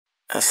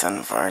That's on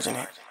the virgin.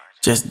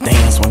 Just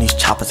dance when these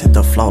choppers hit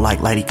the flow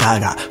like Lady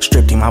Gaga.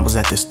 Stripped him, I was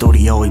at the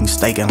studio eating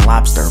steak and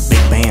lobster.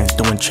 Big bands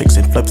doing tricks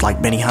and flips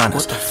like Benny Hondas.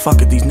 What the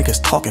fuck are these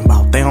niggas talking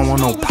about? They don't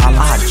want no pile.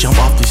 I jump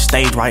off this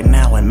stage right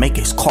now and make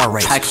his car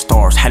race. Track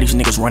stars, had these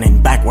niggas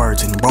running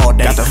backwards in broad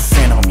day. Got the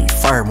fan on me,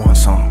 fur one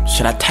song.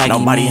 Should I tag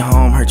nobody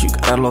home? Hurt you,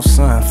 got a little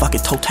son. Fuck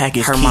it, toe tag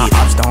his kid. My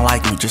ops don't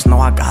like me, just know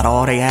I got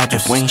all they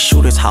addresses. If we ain't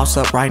shoot his house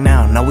up right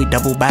now, know we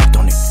double backed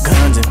on it.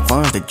 Guns and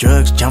funds, the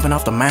drugs jumping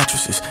off the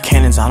mattresses.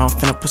 Cannons out, I'm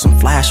finna put some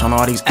flash on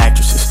all these actresses.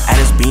 At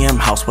his BM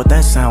house, what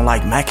that sound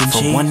like, mac and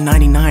cheese? For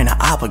 $1.99 a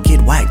oppa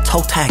get whacked,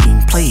 toe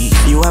tagging, please.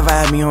 If you ever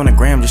had me on the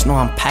gram, just know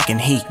I'm packing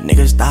heat.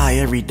 Niggas die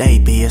every day,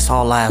 B, it's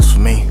all lives for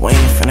me. We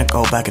ain't finna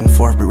go back and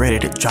forth, be ready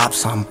to drop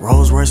some.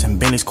 Rolls Royce and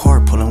Bentley's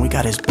cord pulling, we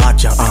got his block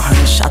jumping.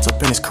 100 shots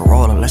up in his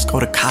Corolla, let's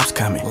go, the cops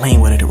coming. Lean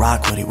with it,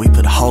 rock with it, we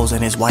put holes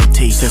in his white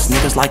tee. Since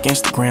niggas like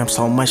Instagram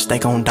so much, they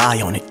gon'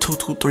 die on it.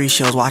 223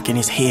 shells walking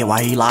his head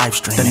while he live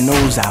streaming. The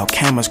news out,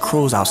 cameras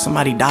crews out,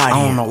 somebody died.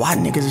 I don't know why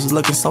niggas is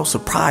looking so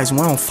surprised. We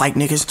don't fight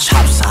niggas.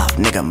 Chops out,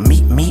 nigga,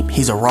 meep,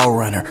 he's a road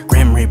runner.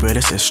 Grim Reaper,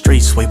 this is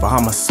street sweeper,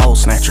 I'm a soul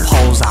snatcher.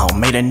 Holes out,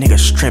 made a nigga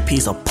strip,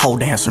 he's a pole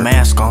dancer.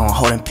 Mask on,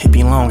 holding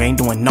Pippi Long, ain't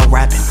doing no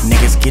rapping.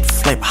 Niggas get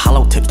flipped,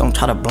 hollow tips, don't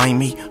try to blame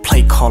me.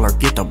 Play caller,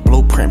 get the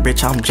blueprint,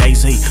 bitch, I'm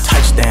Jay-Z.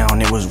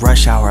 Touchdown, it was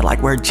rush hour,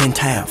 like we're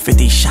Gentile.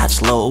 50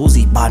 shots, Lil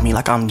Uzi by me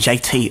like I'm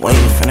JT. We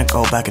ain't finna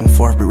go back and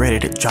forth, be ready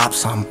to drop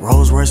some.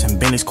 Rolls Royce and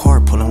Bentley's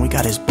cord pulling, we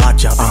got his block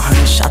jumping.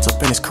 100 shots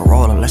up in his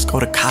Corolla, let's go,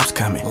 the cops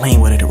coming. Lean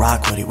with it,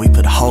 rock with it, we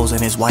put holes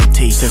in his white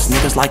tee. Since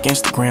niggas like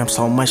Instagram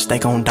so much, they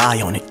gon'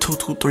 die on it.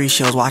 223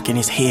 shells walking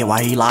his head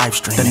while he live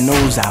streaming. The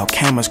news out,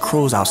 cameras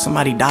crews out,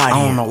 somebody died.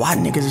 I don't know why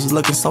niggas is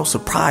looking so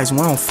surprised. We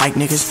don't fight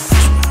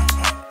niggas.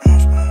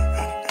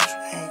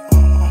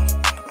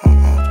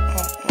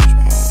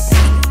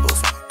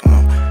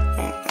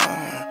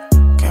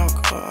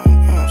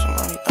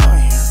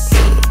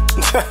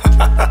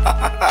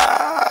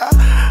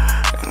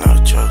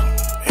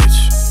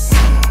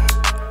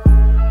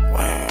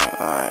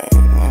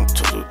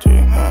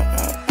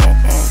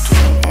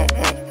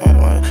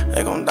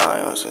 They gon'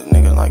 die on us,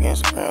 niggas like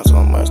Instagram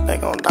so much, they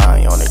gon'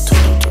 die on it.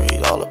 223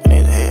 all up in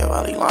his head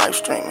while he live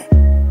streaming.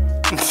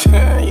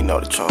 You know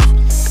the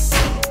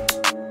truth.